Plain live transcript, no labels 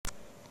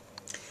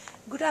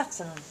Good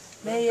afternoon.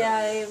 May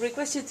I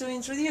request you to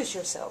introduce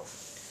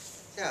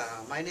yourself? Yeah,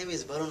 my name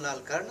is Barun Lal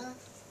Karma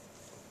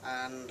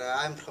and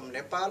I'm from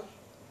Nepal.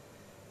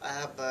 I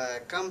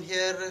have come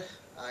here.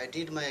 I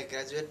did my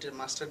graduate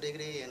master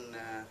degree in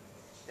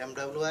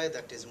MWI,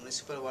 that is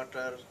Municipal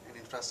Water and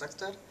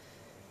Infrastructure,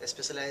 a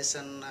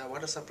specialization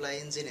water supply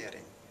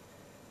engineering.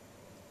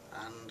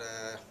 And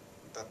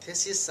the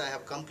thesis I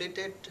have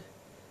completed.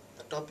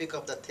 The topic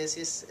of the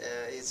thesis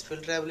is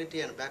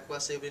filterability and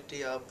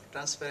backwashability of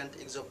transparent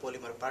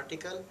exopolymer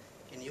particle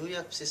in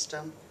UF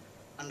system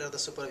under the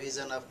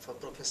supervision of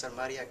Professor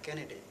Maria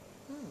Kennedy.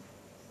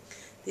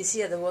 This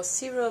year there was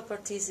 0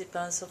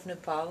 participants of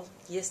Nepal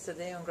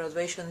yesterday on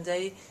graduation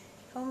day.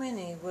 How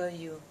many were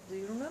you? Do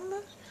you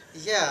remember?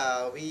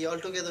 Yeah,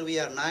 altogether we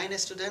are 9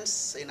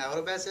 students in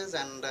our batches,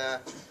 and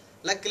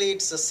luckily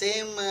it's the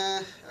same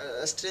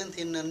strength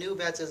in new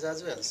batches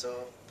as well. So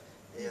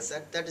yeah,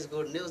 that is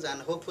good news,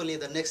 and hopefully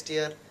the next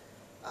year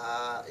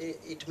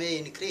it may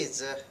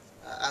increase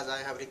as I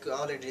have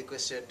already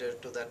requested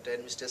to that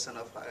administration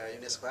of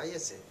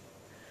UNESCO-IHE.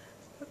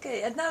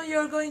 Okay, and now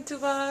you're going to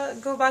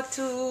go back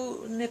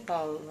to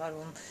Nepal,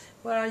 Barun.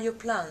 What are your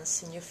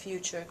plans in your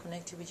future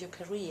connected with your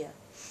career?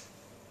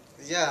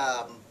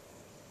 Yeah,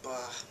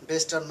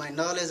 based on my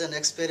knowledge and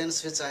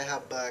experience which I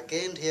have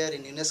gained here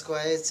in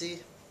UNESCO-IHE,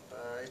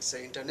 it's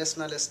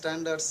international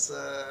standards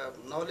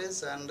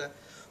knowledge, and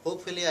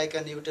hopefully I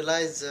can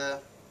utilize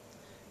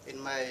in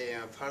my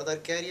further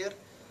career,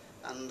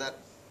 and that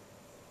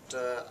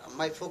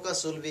my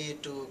focus will be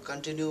to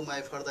continue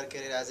my further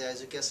career as an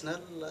educational,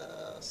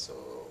 so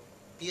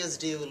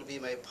PhD will be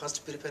my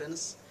first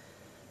preference,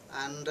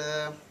 and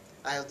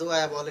though I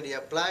have already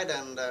applied,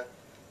 and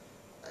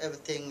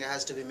everything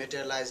has to be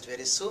materialized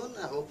very soon.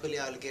 Hopefully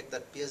I will get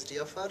that PhD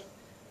offer,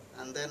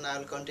 and then I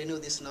will continue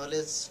this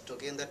knowledge to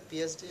gain that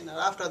PhD, and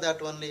after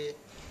that only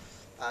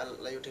I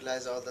will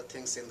utilize all the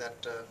things in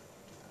that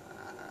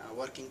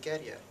working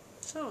career.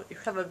 So you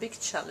have a big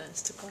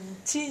challenge to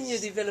continue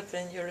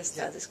developing your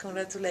studies. Yeah.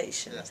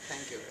 Congratulations. Yes,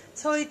 thank you.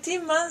 So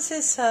 18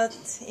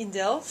 months in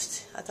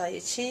Delft at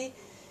IHE,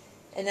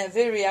 and a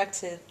very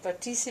active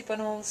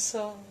participant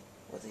also.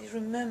 What do you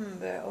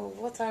remember, or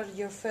what are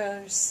your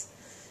first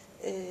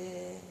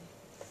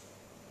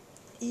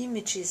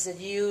images that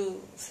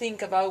you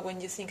think about when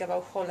you think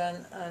about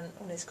Holland and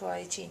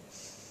UNESCO-IHE?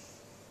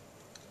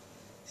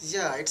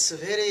 Yeah, it's a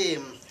very,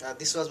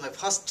 this was my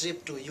first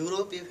trip to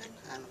Europe even,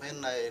 and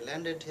when I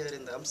landed here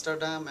in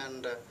Amsterdam,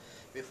 and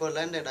before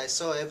landed I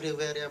saw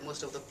everywhere,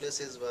 most of the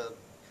places were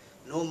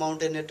no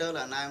mountain at all,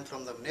 and I am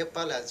from the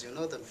Nepal, as you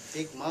know, the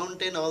big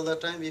mountain all the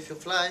time. If you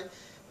fly,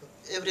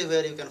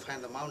 everywhere you can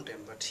find the mountain,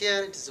 but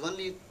here it is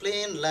only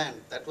plain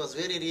land. That was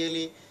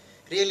really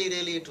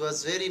it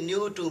was very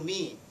new to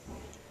me.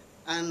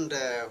 And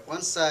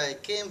once I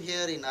came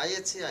here in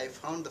IHE, I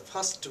found the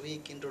first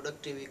week,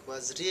 introductory week,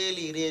 was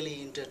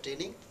really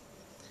entertaining,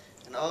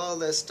 and all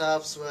the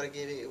staffs were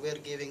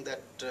giving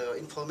that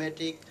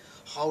informatic,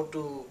 how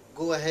to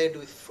go ahead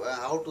with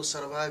how to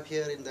survive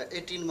here in the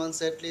 18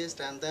 months at least.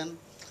 And then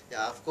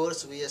yeah, of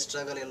course we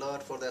struggle a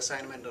lot for the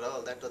assignment and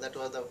all that. That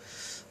was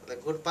the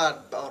good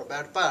part or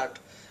bad part.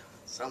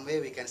 Some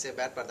way we can say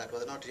bad part. That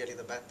was not really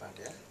the bad part,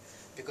 yeah,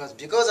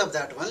 because of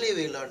that only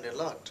we learned a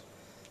lot.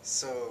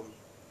 So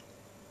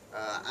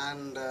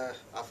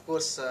of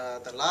course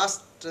the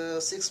last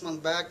 6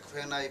 months back,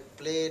 when I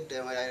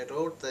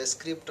wrote the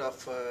script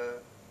of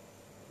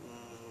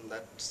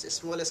that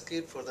small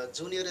script for the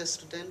junior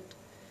student,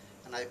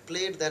 and I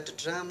played that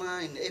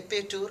drama in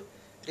EP tour.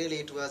 Really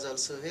it was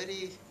also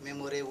very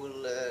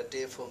memorable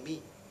day for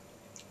me.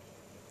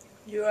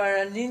 You are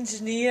an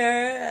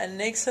engineer,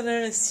 an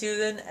excellent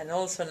student, and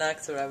also an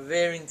actor, a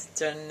very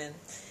entertaining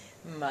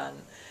man.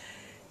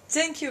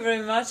 Thank you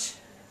very much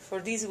for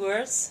these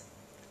words.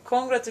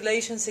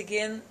 Congratulations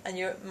again,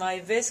 and my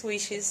best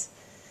wishes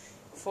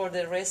for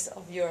the rest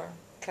of your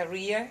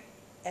career,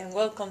 and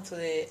welcome to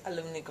the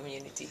alumni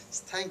community.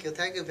 Thank you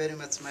very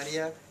much,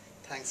 Maria.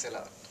 Thanks a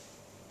lot.